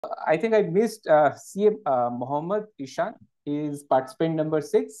I think I missed CM Mohammed Ihsan is participant number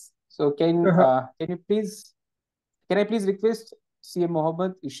 6. So can I please request CM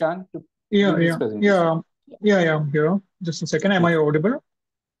Mohammed Ihsan to Yeah, give his yeah, presentation? yeah, Yeah. yeah, I'm here. Just a second. Am Yes. I audible?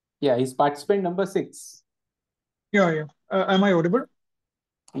 Yeah, he's participant number 6. Yeah, yeah. Am I audible?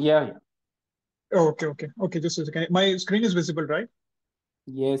 Yeah, yeah. Oh, okay, okay, okay. Just a second. My screen is visible, right?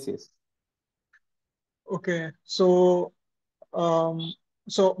 Yes, yes. Okay. Um,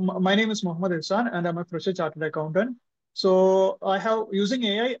 my name is Mohammed Ihsan, and I'm a fresher chartered accountant. So I have using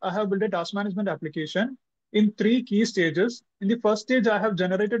AI, I have built a task management application in three key stages. In the first stage, I have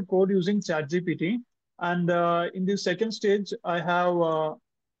generated code using ChatGPT, and in the second stage, I have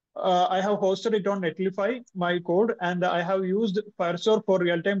hosted it on Netlify, my code, and I have used Firestore for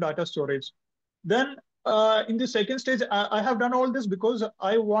real-time data storage. Then in the second stage, I have done all this because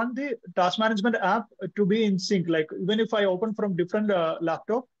I want the task management app to be in sync. Like even if I open from different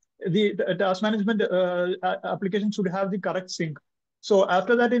laptop, the task management application should have the correct sync. So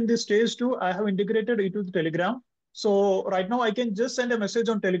after that, in this stage two, I have integrated it with Telegram. So right now, I can just send a message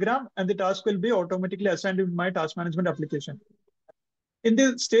on Telegram, and the task will be automatically assigned in my task management application. In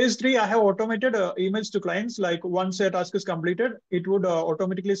the stage three, I have automated emails to clients. Like once a task is completed, it would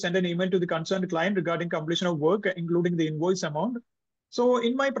automatically send an email to the concerned client regarding completion of work, including the invoice amount. So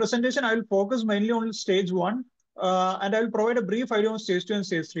in my presentation, I will focus mainly on stage one, and I will provide a brief idea on stage two and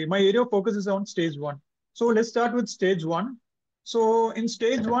stage three. My area of focus is on stage one. So let's start with stage one. So in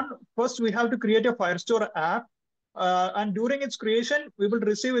stage one, first we have to create a Firestore app, and during its creation, we will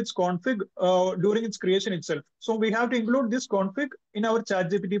receive its config during its creation itself. So we have to include this config in our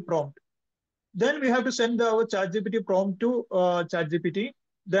ChatGPT prompt. Then we have to send our ChatGPT prompt to ChatGPT.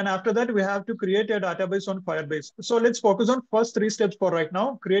 Then after that, we have to create a database on Firebase. So let's focus on first three steps for right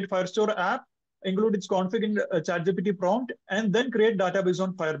now. Create Firestore app, include its config in ChatGPT prompt, and then create database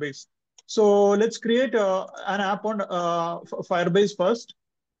on Firebase. So let's create an app on Firebase first.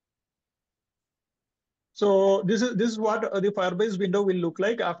 So this is what the Firebase window will look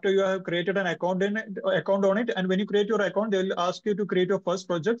like after you have created an account on it. And when you create your account, they will ask you to create your first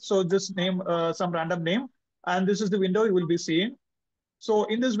project. So just name some random name, and this is the window you will be seeing. So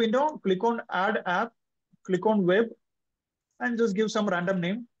in this window, click on Add App, click on Web, and just give some random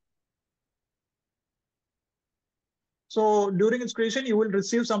name. So during its creation, you will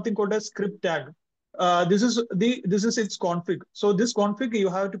receive something called a script tag. This is its config. So this config you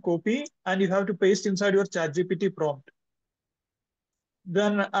have to copy and you have to paste inside your ChatGPT prompt.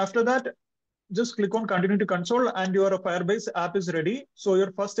 Then after that, just click on continue to console and your Firebase app is ready. So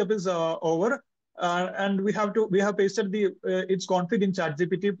your first step is over. And we have pasted the its config in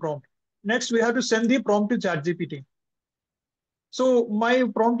ChatGPT prompt. Next, we have to send the prompt to ChatGPT. So my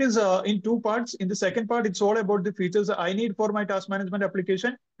prompt is in two parts. In the second part, it's all about the features I need for my task management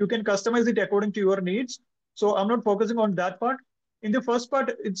application. You can customize it according to your needs. So I'm not focusing on that part. In the first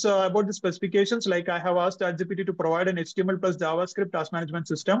part, it's about the specifications. Like I have asked ChatGPT to provide an HTML plus JavaScript task management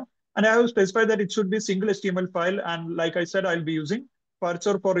system. And I have specified that it should be single HTML file. And like I said, I'll be using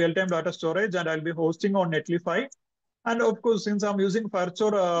Firestore for real-time data storage, and I'll be hosting on Netlify. And of course, since I'm using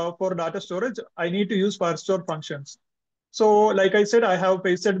Firestore for data storage, I need to use Firestore functions. So like I said, I have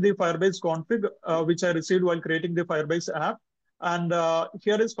pasted the Firebase config, which I received while creating the Firebase app. And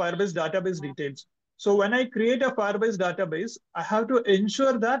here is Firebase database details. So when I create a Firebase database, I have to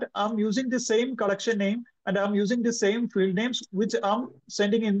ensure that I'm using the same collection name and I'm using the same field names, which I'm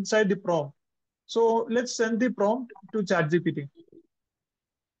sending inside the prompt. So let's send the prompt to ChatGPT.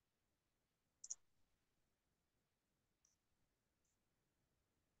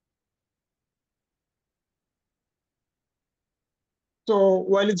 So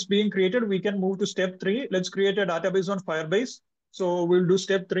while it's being created, we can move to step three. Let's create a database on Firebase. So we'll do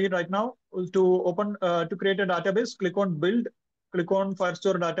step three right now. To create a database, click on build, click on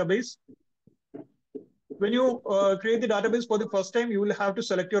Firestore database. When you create the database for the first time, you will have to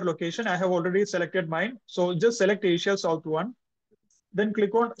select your location. I have already selected mine. So just select Asia South 1. Then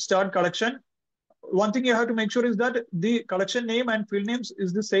click on start collection. One thing you have to make sure is that the collection name and field names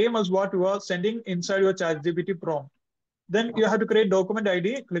is the same as what you are sending inside your ChatGPT prompt. Then you have to create document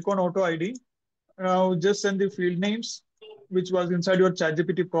ID, click on auto ID. Now just send the field names, which was inside your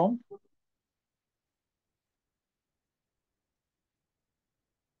ChatGPT prompt.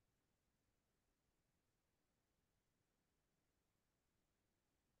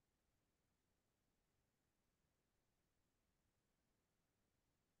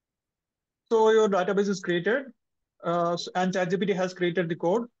 So your database is created, and ChatGPT has created the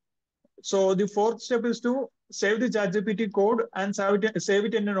code. So the fourth step is to save the ChatGPT code and save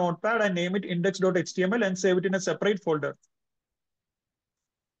it in a notepad and name it index.html and save it in a separate folder.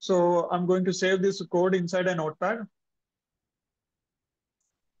 So I'm going to save this code inside a notepad.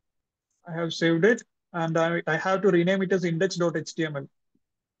 I have saved it, and I have to rename it as index.html.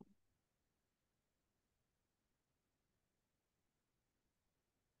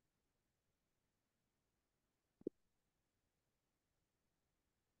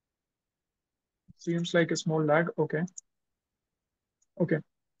 Seems like a small lag. Okay. Okay.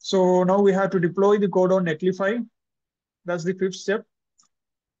 So now we have to deploy the code on Netlify. That's the fifth step.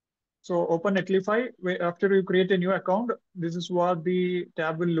 So open Netlify. After you create a new account, this is what the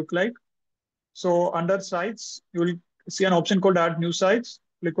tab will look like. So under sites, you will see an option called add new sites.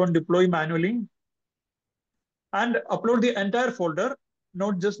 Click on deploy manually and upload the entire folder,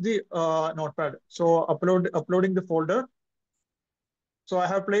 not just the notepad. So uploading the folder. So I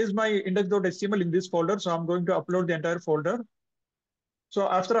have placed my index.html in this folder. So I'm going to upload the entire folder. So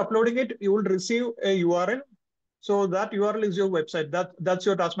after uploading it, you will receive a URL. So that URL is your website. That's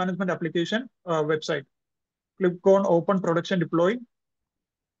your task management application website. Click on open production deploy.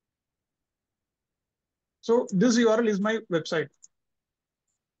 So this URL is my website.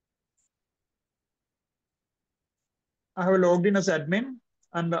 I have logged in as admin,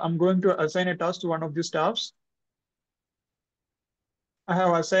 and I'm going to assign a task to one of the staffs. I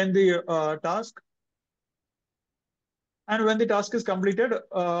have assigned the task. And when the task is completed,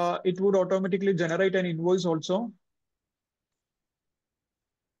 it would automatically generate an invoice also.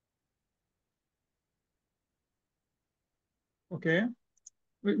 Okay.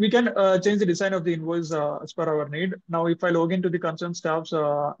 We can change the design of the invoice as per our need. Now, if I log into the concerned staff's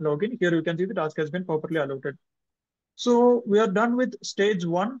login, here you can see the task has been properly allotted. So we are done with stage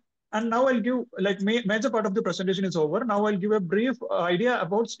one. And now I'll give, like, major part of the presentation is over. Now I'll give a brief idea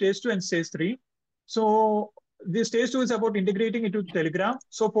about stage two and stage three. So the stage two is about integrating it with Telegram.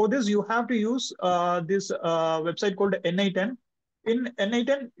 So for this, you have to use this website called N8N. In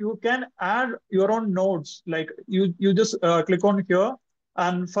N8N, you can add your own nodes. Like you just click on here,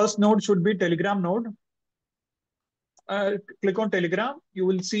 and first node should be Telegram node. Click on Telegram. You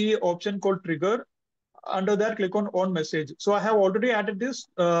will see option called trigger. Under that, click on message. So I have already added this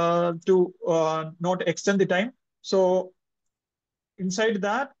to not extend the time. So inside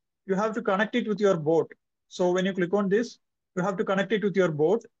that, you have to connect it with your bot. So when you click on this, you have to connect it with your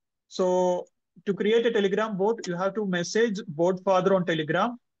bot. So to create a Telegram bot, you have to message bot father on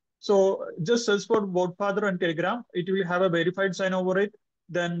Telegram. So just search for bot father on Telegram. It will have a verified sign over it.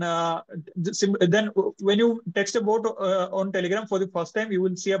 Then when you text a bot on Telegram for the first time, you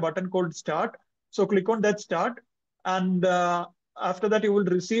will see a button called start. So click on that start, and after that you will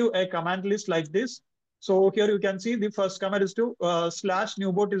receive a command list like this. So here you can see the first command is to slash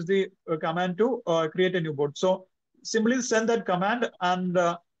new bot is the command to create a new bot. So simply send that command, and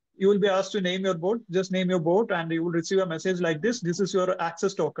you will be asked to name your bot. Just name your bot, and you will receive a message like this. This is your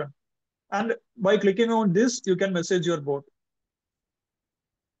access token. And by clicking on this, you can message your bot.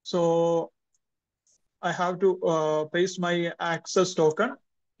 So I have to paste my access token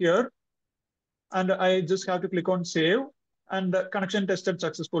here, and I just have to click on save, and the connection tested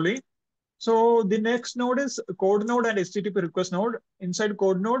successfully. So the next node is code node and HTTP request node. Inside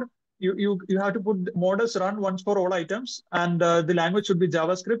code node, you have to put modus run once for all items, and the language should be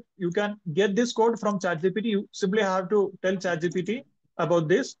JavaScript. You can get this code from ChatGPT. You simply have to tell ChatGPT about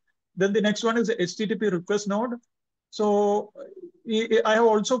this. Then the next one is the HTTP request node. So I have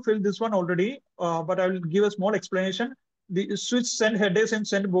also filled this one already, but I will give a small explanation. The switch send headers and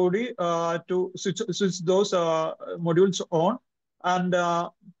send body to switch those modules on, and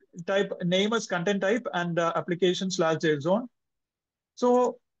type name as content type, and application/JSON.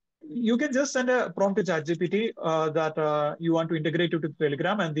 So you can just send a prompt to ChatGPT that you want to integrate it to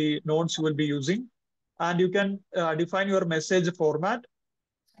Telegram and the nodes you will be using, and you can define your message format.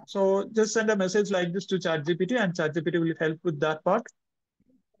 So just send a message like this to ChatGPT, and ChatGPT will help with that part.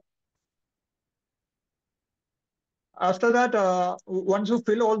 After that, once you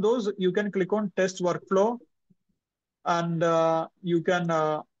fill all those, you can click on test workflow, and you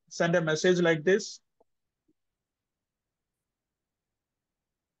can send a message like this.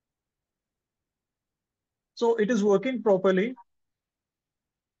 So it is working properly.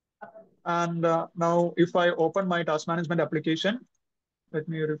 And now if I open my task management application, let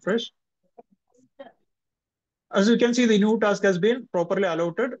me refresh. As you can see, the new task has been properly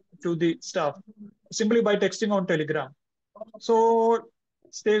allotted to the staff simply by texting on Telegram. So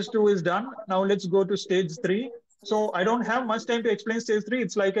stage two is done. Now let's go to stage three. So I don't have much time to explain stage three.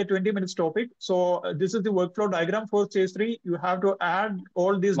 It's like a 20 minutes topic. So this is the workflow diagram for stage three. You have to add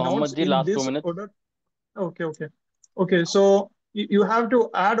all these nodes Mohammed ji, in last two this minutes. order. Okay, okay. Okay, so you have to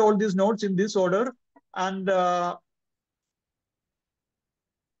add all these nodes in this order, and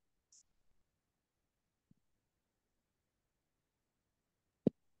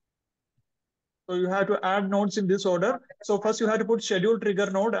So you have to add nodes in this order. So first you have to put schedule trigger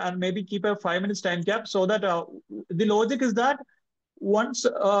node and maybe keep a 5 minutes time cap so that the logic is that once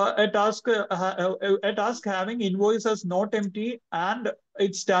a task having invoice as not empty and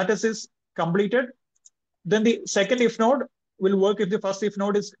its status is completed, then the second if node will work if the first if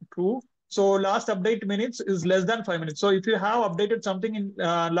node is true. So last update minutes is less than 5 minutes. So if you have updated something in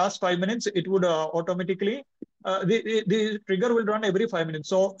last 5 minutes, it would automatically the trigger will run every 5 minutes.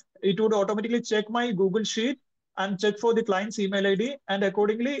 So it would automatically check my Google Sheet and check for the client's email ID, and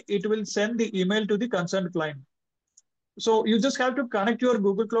accordingly it will send the email to the concerned client. So you just have to connect your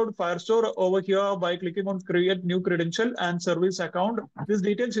Google Cloud Firestore over here by clicking on create new credential and service account. These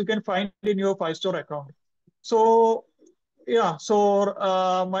details you can find in your Firestore account. So yeah, so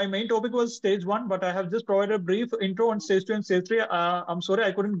my main topic was stage one, but I have just provided a brief intro on stage two and stage three. I'm sorry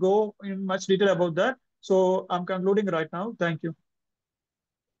I couldn't go in much detail about that. So I'm concluding right now. Thank you.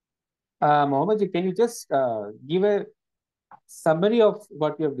 Mohammed, can you just give a summary of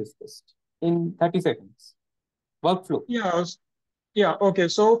what we have discussed in 30 seconds? Workflow. Yeah, yeah. Okay.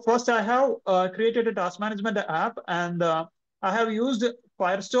 So first I have created a task management app, and I have used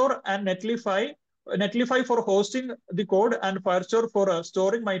Firestore and Netlify for hosting the code and Firestore for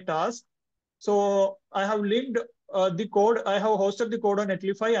storing my tasks. So I have linked the code. I have hosted the code on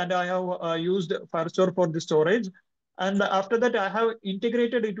Netlify, and I have used Firestore for the storage. And after that, I have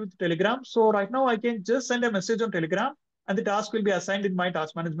integrated it with Telegram. So right now I can just send a message on Telegram, and the task will be assigned in my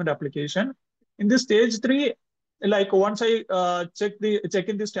task management application. In this stage three, like once I check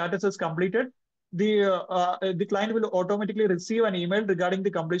in the status is completed, the client will automatically receive an email regarding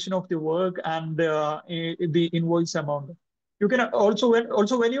the completion of the work and the invoice amount. You can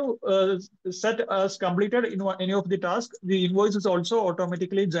when you set as completed in any of the tasks, the invoice is also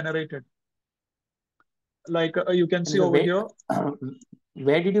automatically generated. Like you can see over here.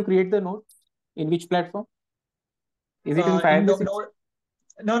 Where did you create the node? In which platform? Is it in In Firebase?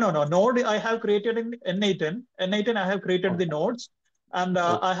 no. Node I have created in N8N. N8N I have created the nodes, and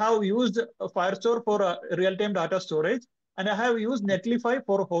I have used Firestore for real-time data storage, and I have used Netlify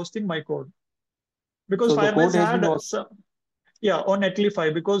for hosting my code. Because so the code Firebase has had been some, yeah, on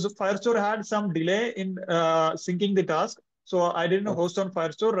Netlify, because Firestore had some delay in syncing the task. So I didn't host on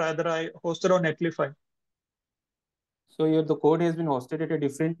Firestore, rather I hosted on Netlify. So the code has been hosted at a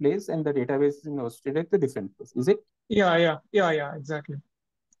different place and the database is hosted at a different place. Is it? Yeah, exactly.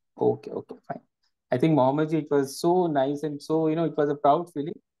 Okay, fine. I think Mohammed, it was so nice and so, it was a proud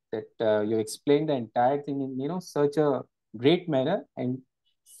feeling that you explained the entire thing in, such a great manner, and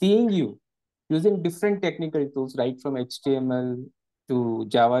seeing you using different technical tools, right from HTML to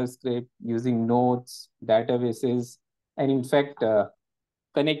JavaScript, using nodes, databases, and in fact,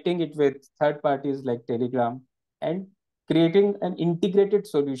 connecting it with third parties like Telegram, and creating an integrated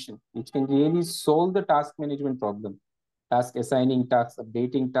solution which can really solve the task management problem, task assigning, task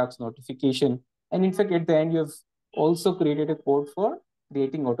updating, task notification. And in fact, at the end, you have also created a code for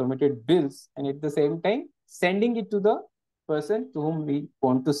creating automated bills, and at the same time, sending it to the person to whom we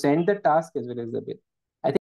want to send the task as well as the bill.